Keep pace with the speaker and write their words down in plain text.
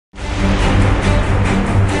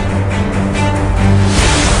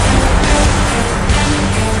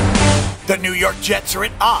The New York Jets are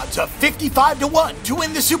at odds of 55-1 to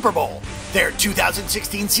win the Super Bowl. Their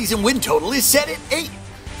 2016 season win total is set at 8.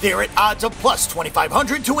 They're at odds of plus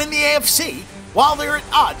 2,500 to win the AFC, while they're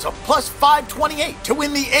at odds of plus 528 to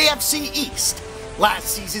win the AFC East. Last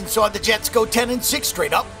season saw the Jets go 10-6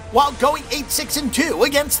 straight up, while going 8-6-2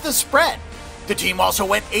 against the spread. The team also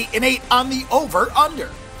went 8-8 on the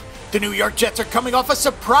over-under. The New York Jets are coming off a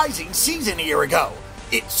surprising season a year ago.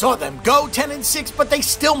 It saw them go 10-6, but they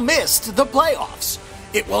still missed the playoffs.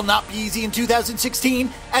 It will not be easy in 2016,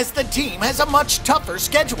 as the team has a much tougher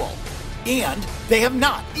schedule. And they have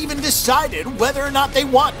not even decided whether or not they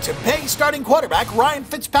want to pay starting quarterback Ryan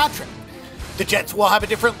Fitzpatrick. The Jets will have a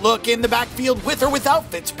different look in the backfield with or without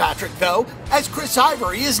Fitzpatrick, though, as Chris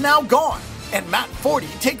Ivory is now gone and Matt Forte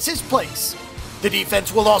takes his place. The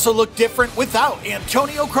defense will also look different without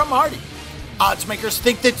Antonio Cromartie. Oddsmakers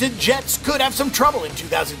think that the Jets could have some trouble in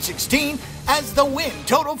 2016, as the win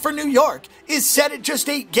total for New York is set at just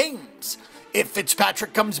 8 games. If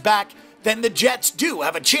Fitzpatrick comes back, then the Jets do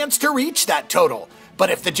have a chance to reach that total.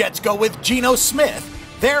 But if the Jets go with Geno Smith,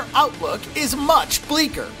 their outlook is much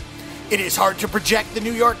bleaker. It is hard to project the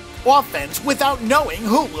New York offense without knowing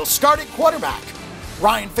who will start at quarterback.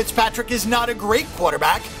 Ryan Fitzpatrick is not a great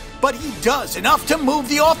quarterback, but he does enough to move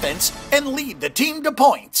the offense and lead the team to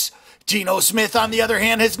points. Geno Smith, on the other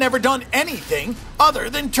hand, has never done anything other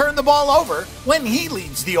than turn the ball over when he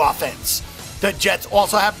leads the offense. The Jets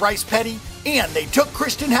also have Bryce Petty, and they took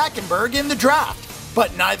Christian Hackenberg in the draft,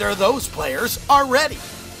 but neither of those players are ready.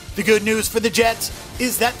 The good news for the Jets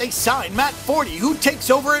is that they signed Matt Forte, who takes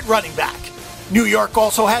over at running back. New York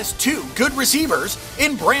also has 2 good receivers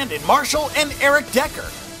in Brandon Marshall and Eric Decker,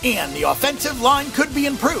 and the offensive line could be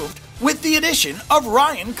improved with the addition of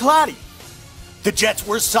Ryan Clady. The Jets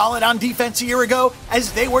were solid on defense a year ago,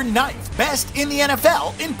 as they were 9th best in the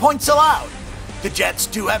NFL in points allowed. The Jets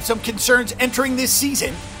do have some concerns entering this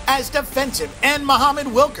season, as defensive end Muhammad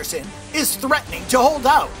Wilkerson is threatening to hold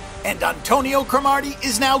out, and Antonio Cromartie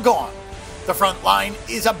is now gone. The front line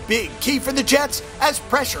is a big key for the Jets, as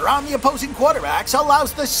pressure on the opposing quarterbacks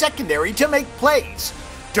allows the secondary to make plays.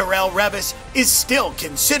 Darrelle Revis is still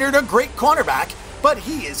considered a great cornerback, but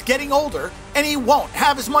he is getting older, and he won't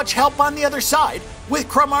have as much help on the other side with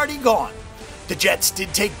Cromartie gone. The Jets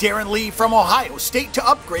did take Darren Lee from Ohio State to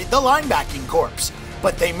upgrade the linebacking corps,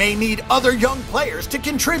 but they may need other young players to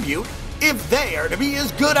contribute if they are to be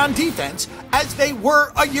as good on defense as they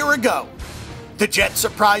were a year ago. The Jets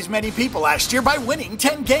surprised many people last year by winning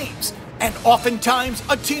 10 games, and oftentimes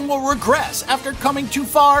a team will regress after coming too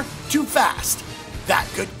far too fast. That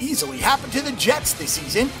could easily happen to the Jets this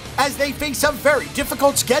season, as they face a very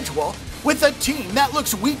difficult schedule with a team that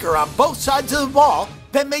looks weaker on both sides of the ball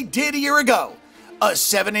than they did a year ago. A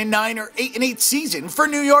 7-9 or 8-8 season for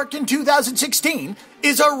New York in 2016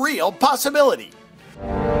 is a real possibility.